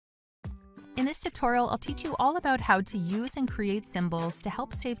In this tutorial, I'll teach you all about how to use and create symbols to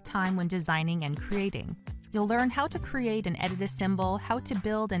help save time when designing and creating. You'll learn how to create and edit a symbol, how to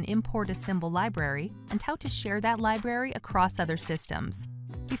build and import a symbol library, and how to share that library across other systems.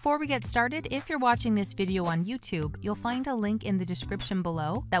 Before we get started, if you're watching this video on YouTube, you'll find a link in the description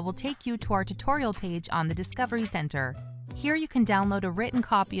below that will take you to our tutorial page on the Discovery Center. Here you can download a written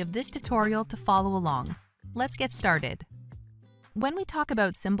copy of this tutorial to follow along. Let's get started. When we talk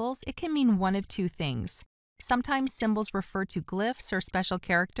about symbols, it can mean one of two things. Sometimes symbols refer to glyphs or special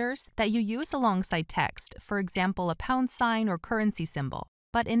characters that you use alongside text, for example, a pound sign or currency symbol.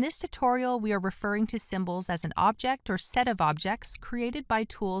 But in this tutorial, we are referring to symbols as an object or set of objects created by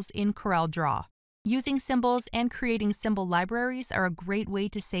tools in CorelDRAW. Using symbols and creating symbol libraries are a great way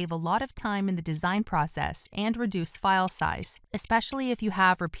to save a lot of time in the design process and reduce file size, especially if you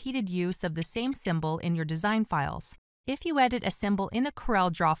have repeated use of the same symbol in your design files. If you edit a symbol in a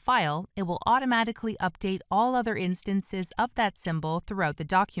CorelDRAW file, it will automatically update all other instances of that symbol throughout the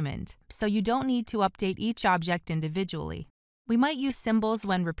document, so you don't need to update each object individually. We might use symbols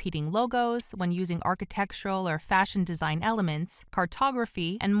when repeating logos, when using architectural or fashion design elements,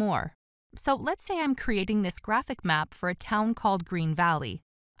 cartography, and more. So let's say I'm creating this graphic map for a town called Green Valley.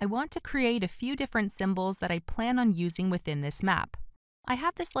 I want to create a few different symbols that I plan on using within this map. I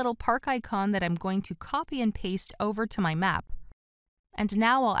have this little park icon that I'm going to copy and paste over to my map. And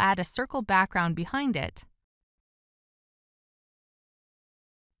now I'll add a circle background behind it.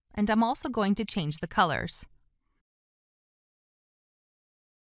 And I'm also going to change the colors.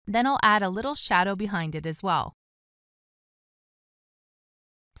 Then I'll add a little shadow behind it as well.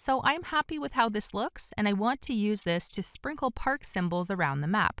 So I'm happy with how this looks, and I want to use this to sprinkle park symbols around the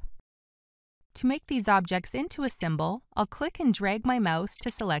map. To make these objects into a symbol, I'll click and drag my mouse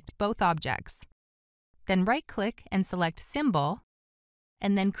to select both objects. Then right-click and select Symbol,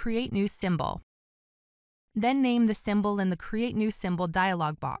 and then Create New Symbol. Then name the symbol in the Create New Symbol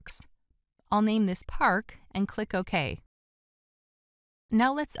dialog box. I'll name this Park and click OK.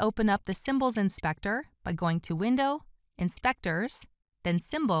 Now let's open up the Symbols Inspector by going to Window, Inspectors, then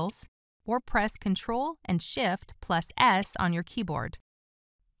Symbols, or press Ctrl and Shift plus S on your keyboard.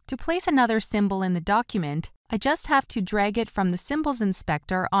 To place another symbol in the document, I just have to drag it from the Symbols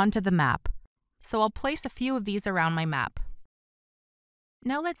Inspector onto the map. So I'll place a few of these around my map.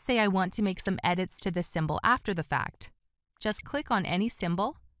 Now let's say I want to make some edits to this symbol after the fact. Just click on any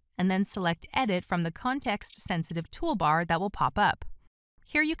symbol, and then select Edit from the context-sensitive toolbar that will pop up.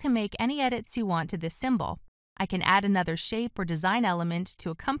 Here you can make any edits you want to this symbol. I can add another shape or design element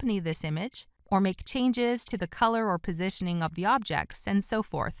to accompany this image, or make changes to the color or positioning of the objects, and so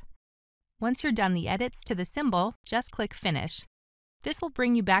forth. Once you're done the edits to the symbol, just click Finish. This will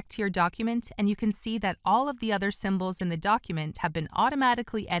bring you back to your document, and you can see that all of the other symbols in the document have been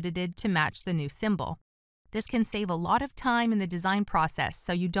automatically edited to match the new symbol. This can save a lot of time in the design process,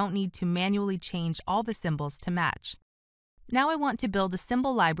 so you don't need to manually change all the symbols to match. Now I want to build a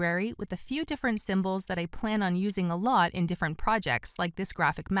symbol library with a few different symbols that I plan on using a lot in different projects, like this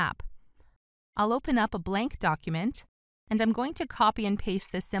graphic map. I'll open up a blank document, and I'm going to copy and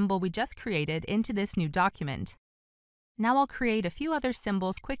paste the symbol we just created into this new document. Now I'll create a few other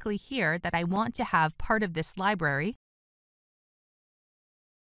symbols quickly here that I want to have part of this library,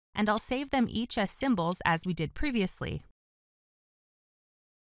 and I'll save them each as symbols as we did previously.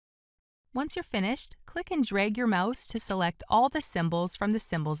 Once you're finished, click and drag your mouse to select all the symbols from the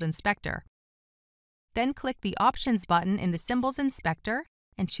Symbols Inspector. Then click the Options button in the Symbols Inspector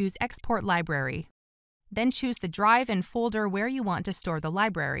and choose Export Library. Then choose the drive and folder where you want to store the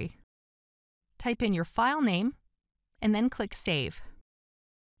library. Type in your file name, and then click Save.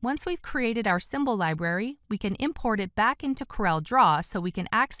 Once we've created our symbol library, we can import it back into CorelDRAW so we can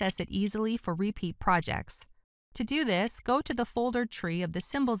access it easily for repeat projects. To do this, go to the folder tree of the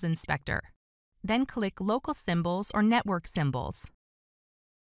Symbols Inspector. Then click Local Symbols or Network Symbols.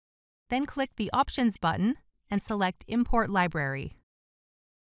 Then click the Options button and select Import Library.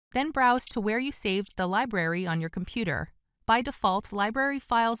 Then browse to where you saved the library on your computer. By default, library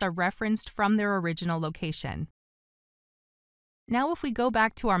files are referenced from their original location. Now if we go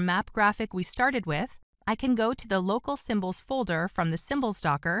back to our map graphic we started with, I can go to the Local Symbols folder from the Symbols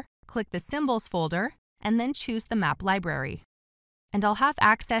Docker, click the Symbols folder, and then choose the map library. And I'll have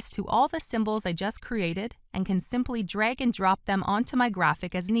access to all the symbols I just created and can simply drag and drop them onto my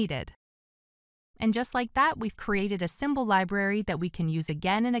graphic as needed. And just like that, we've created a symbol library that we can use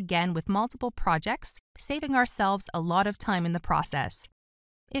again and again with multiple projects, saving ourselves a lot of time in the process.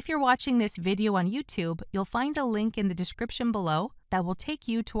 If you're watching this video on YouTube, you'll find a link in the description below that will take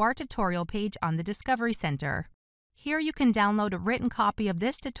you to our tutorial page on the Discovery Center. Here you can download a written copy of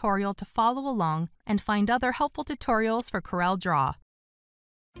this tutorial to follow along and find other helpful tutorials for CorelDRAW.